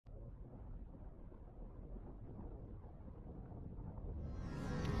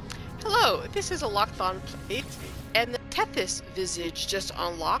This is a locked-on plate, and the Tethys Visage just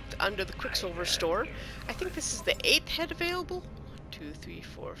unlocked under the Quicksilver store. I think this is the 8th head available. 1, 2, 3,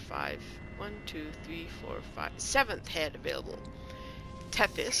 4, 5. 1, 2, 3, 4, 5. 7th head available.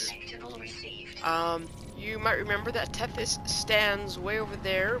 Tethys. You might remember that Tethys stands way over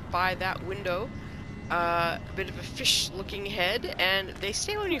there by that window. A bit of a fish-looking head, and they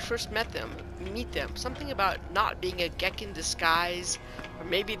say when you first meet them, something about not being a Gek in disguise, or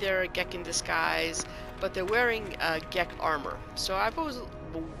maybe they're a Gek in disguise, but they're wearing Gek armor. So I've always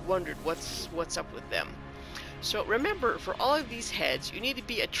wondered what's up with them. So remember, for all of these heads, you need to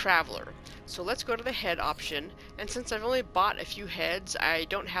be a traveler. So let's go to the head option, and since I've only bought a few heads, I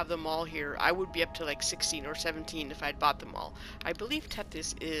don't have them all here. I would be up to like 16 or 17 if I'd bought them all. I believe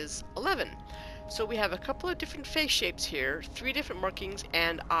Tethys is 11. So we have a couple of different face shapes here, 3 different markings,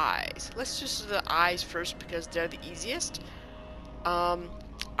 and eyes. Let's just do the eyes first because they're the easiest.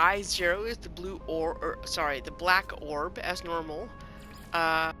 Eye 0 is the the black orb as normal.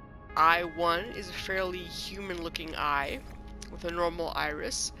 Eye 1 is a fairly human-looking eye with a normal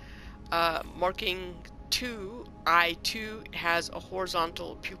iris. Marking 2, eye 2 has a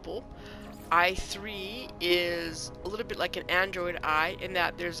horizontal pupil. Eye 3 is a little bit like an android eye in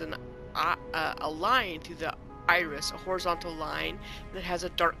that there's a line through the iris, a horizontal line that has a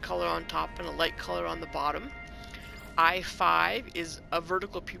dark color on top and a light color on the bottom. Eye 5 is a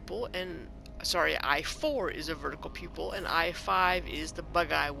vertical pupil, and eye 4 is a vertical pupil, and eye 5 is the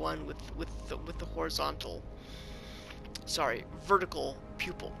bug eye one with the horizontal, vertical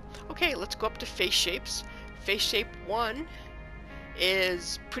pupil. Okay, let's go up to face shapes. Face shape 1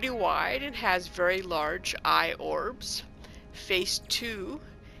 is pretty wide and has very large eye orbs. Face 2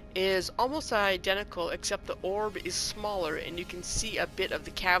 is almost identical, except the orb is smaller and you can see a bit of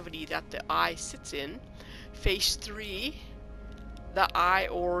the cavity that the eye sits in. Face 3, the eye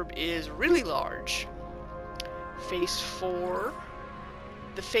orb is really large. Face 4,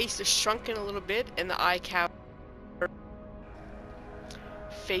 the face is shrunken a little bit and the eye cavity.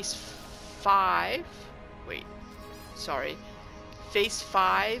 Face 5, Face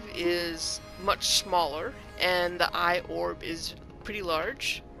 5 is much smaller and the eye orb is pretty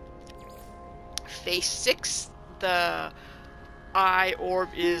large. Face 6, the eye orb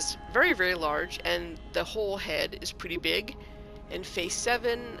is very, very large and the whole head is pretty big. In face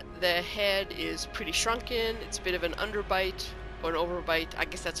 7, the head is pretty shrunken, it's a bit of an underbite or an overbite, I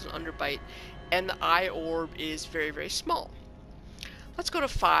guess that's an underbite, and the eye orb is very, very small. Let's go to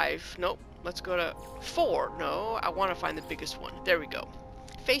 5, nope, let's go to 4, no, I want to find the biggest one, there we go.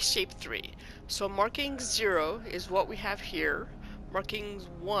 Face shape 3, so marking 0 is what we have here, markings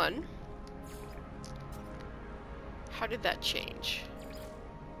 1, how did that change?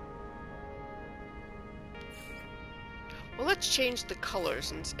 Well, let's change the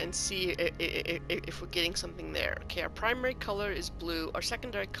colors and see if we're getting something there. Okay, our primary color is blue. Our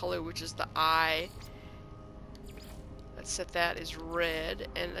secondary color, which is the eye, let's set that as red,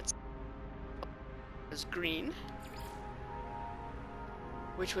 and let's as green.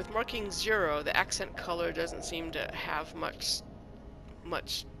 Which with marking 0, the accent color doesn't seem to have much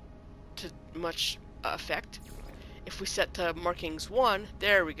effect. If we set to markings 1,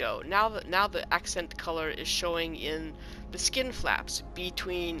 there we go. Now the accent color is showing in the skin flaps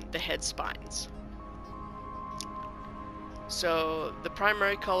between the head spines. So the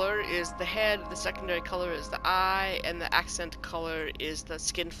primary color is the head, the secondary color is the eye, and the accent color is the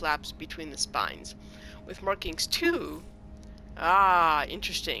skin flaps between the spines. With markings 2,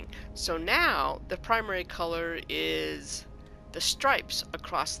 interesting. So now the primary color is the stripes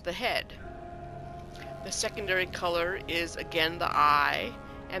across the head. The secondary color is again the eye,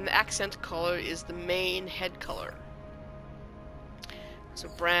 and the accent color is the main head color. So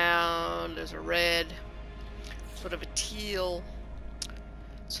brown, there's a red, sort of a teal.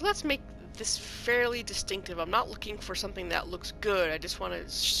 So let's make this fairly distinctive. I'm not looking for something that looks good, I just want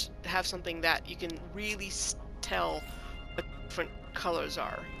to have something that you can really tell what different colors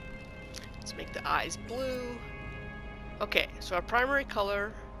are. Let's make the eyes blue. Okay, so our primary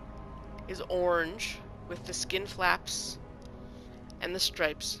color is orange with the skin flaps and the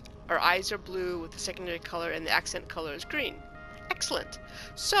stripes. Our eyes are blue with the secondary color, and the accent color is green. Excellent.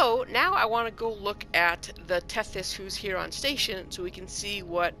 So now I want to go look at the Tethys who's here on station so we can see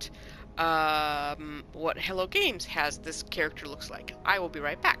what Hello Games has this character looks like. I will be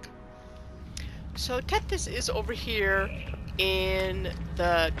right back. So Tethys is over here in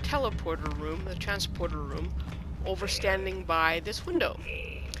the teleporter room, the transporter room, over standing by this window.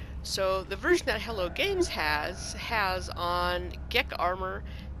 So the version that Hello Games has on Gek armor,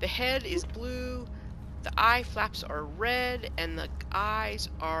 the head is blue, The eye flaps are red and the eyes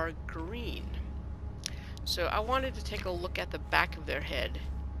are green. So I wanted to take a look at the back of their head.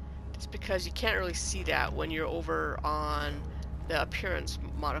 Just because you can't really see that when you're over on the appearance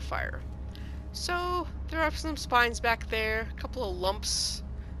modifier. So there are some spines back there, a couple of lumps,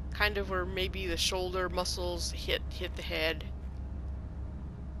 kind of where maybe the shoulder muscles hit the head.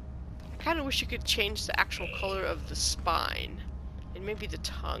 I kind of wish you could change the actual color of the spine and maybe the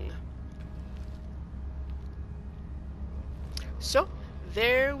tongue. So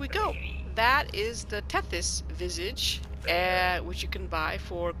there we go. That is the Tethys Visage, which you can buy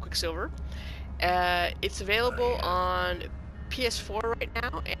for Quicksilver. It's available on PS4 right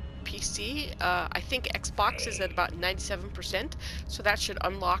now and PC. I think Xbox is at about 97%, so that should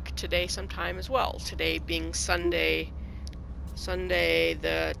unlock today sometime as well. Today being Sunday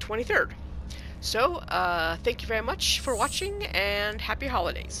the 23rd. So, thank you very much for watching and happy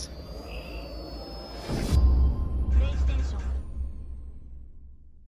holidays.